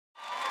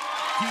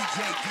DJ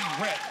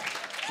D-Rep,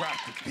 drop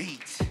the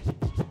beat.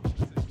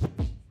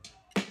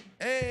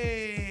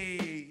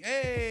 Hey,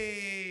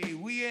 hey,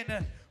 we in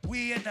the,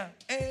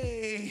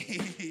 hey.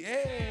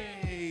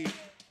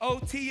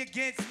 OT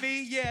against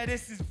me, yeah,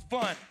 this is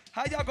fun.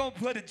 How y'all gonna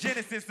put a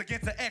Genesis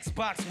against an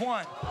Xbox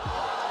One?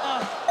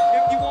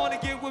 If you wanna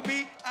get with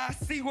me, I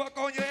see work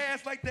on your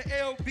ass like the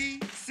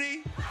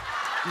LBC.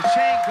 Your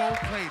chain gold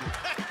plated.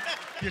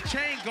 Your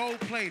chain gold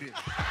plated.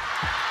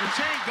 Your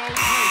chain gold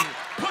plated.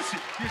 Push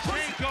it. Your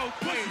chain gold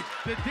plated.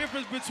 The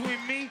difference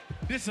between me,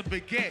 this a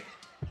baguette.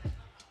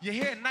 Your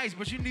hair nice,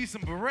 but you need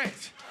some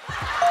barrettes.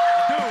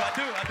 I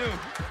do.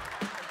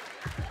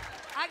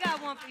 I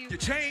got one for you. Your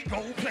chain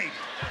gold plated.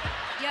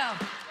 Yo,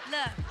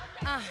 look,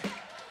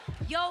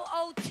 yo,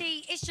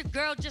 OT, it's your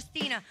girl,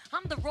 Justina.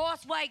 I'm the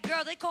Ross white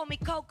girl, they call me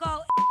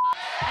Coco.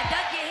 I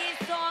dug your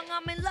hit song,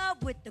 I'm in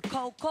love with the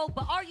Coco,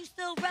 but are you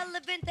still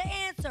relevant? The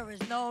answer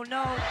is no.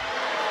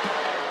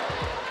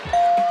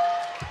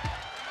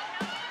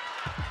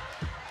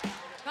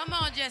 Come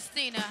on,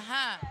 Justina,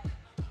 huh?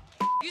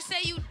 You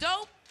say you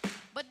dope,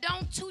 but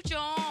don't toot your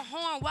own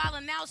horn.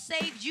 Wildin' Out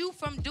saved you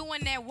from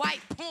doing that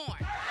white porn.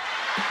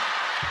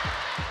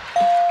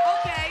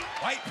 Okay.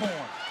 White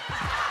porn.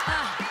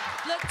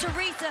 Look,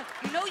 Teresa,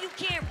 you know you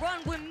can't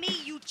run with me.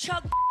 You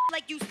chug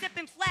like you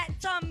sipping flat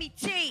tummy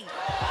tea.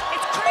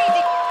 It's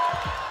crazy.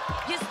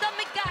 Your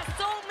stomach got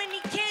so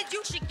many kids,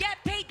 you should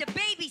get paid to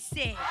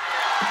babysit.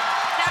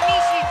 That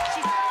means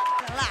she's a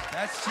lot.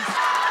 That's just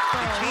the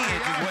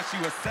kids is what she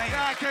was saying.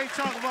 I can't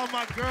talk about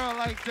my girl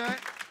like that.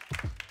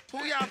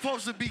 Who y'all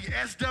supposed to be,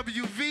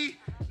 SWV?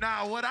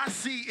 Nah, what I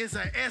see is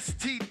a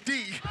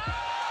STD.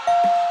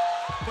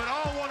 But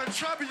I don't want to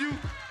trouble you.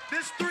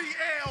 This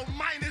 3L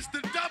minus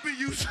the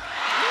W's.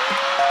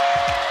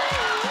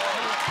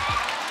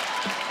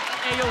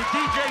 Hey, yo,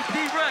 DJ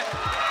D-Rep.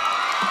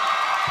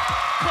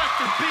 Cut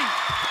the beat.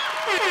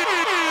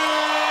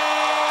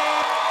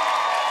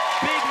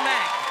 Big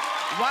Mac,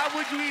 why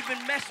would you even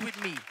mess with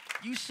me?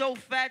 You so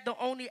fat, the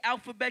only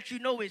alphabet you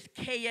know is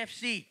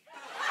KFC.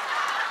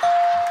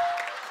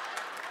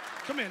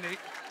 Come here, Nate.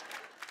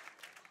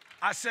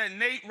 I said,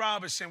 Nate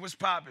Robinson, what's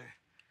poppin'?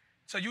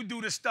 So you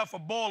do the stuff a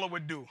baller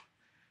would do.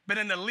 Been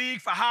in the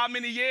league for how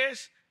many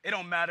years? It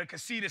don't matter,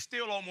 because Cedar's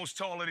still almost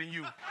taller than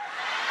you.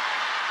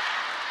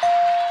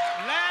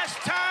 Last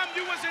time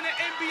you was in the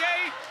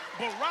NBA,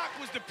 Barack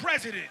was the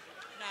president.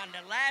 Nah,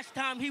 the last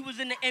time he was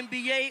in the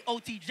NBA,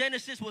 OT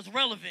Genasis was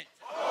relevant.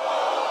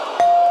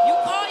 You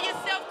call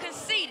yourself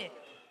conceited.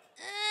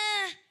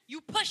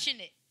 You pushing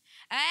it.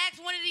 I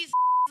asked one of these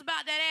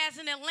about that ass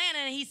in Atlanta,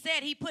 and he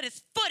said he put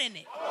his foot in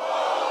it.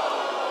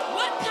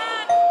 What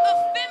kind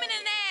of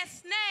feminine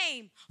ass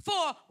name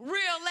for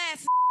real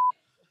ass?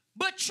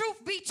 But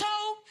truth be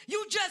told,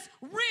 you just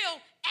real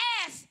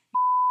ass.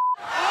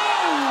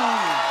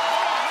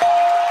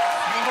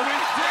 Slow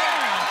it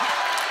down.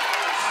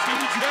 She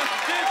just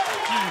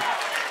dissed you.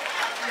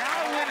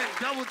 Y'all went and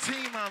double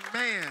team my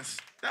mans.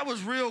 That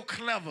was real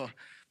clever.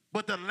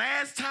 But the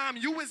last time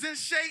you was in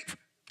shape,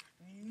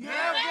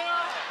 never.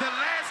 The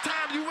last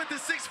time you went to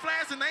Six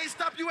Flags and they ain't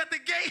stopped you at the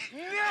gate,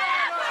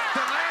 never.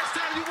 The last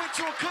time you went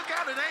to a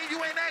cookout and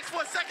you ain't asked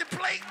for a second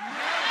plate,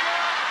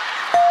 never.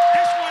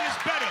 This one is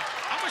better.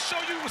 I'm gonna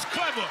show you what's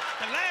clever.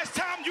 The last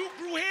time you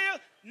grew hair,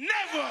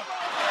 never.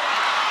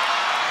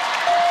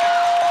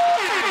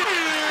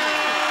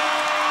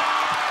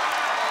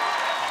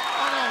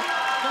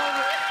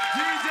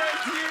 DJ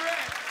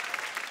D-Rep.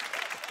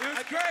 It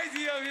was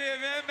crazy over here,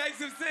 man. Make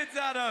some sense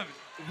out of it.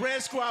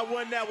 Red Squad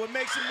won that. What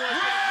makes it more?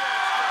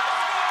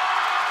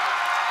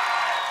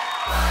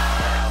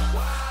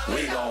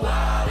 We gon'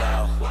 wild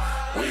out.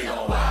 We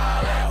gon'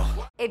 wild out.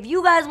 If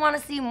you guys want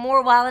to see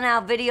more Wildin'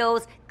 Out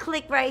videos,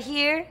 click right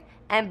here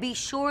and be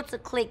sure to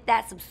click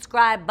that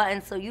subscribe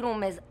button so you don't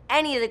miss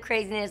any of the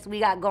craziness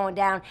we got going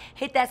down.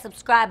 Hit that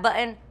subscribe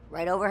button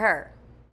right over here.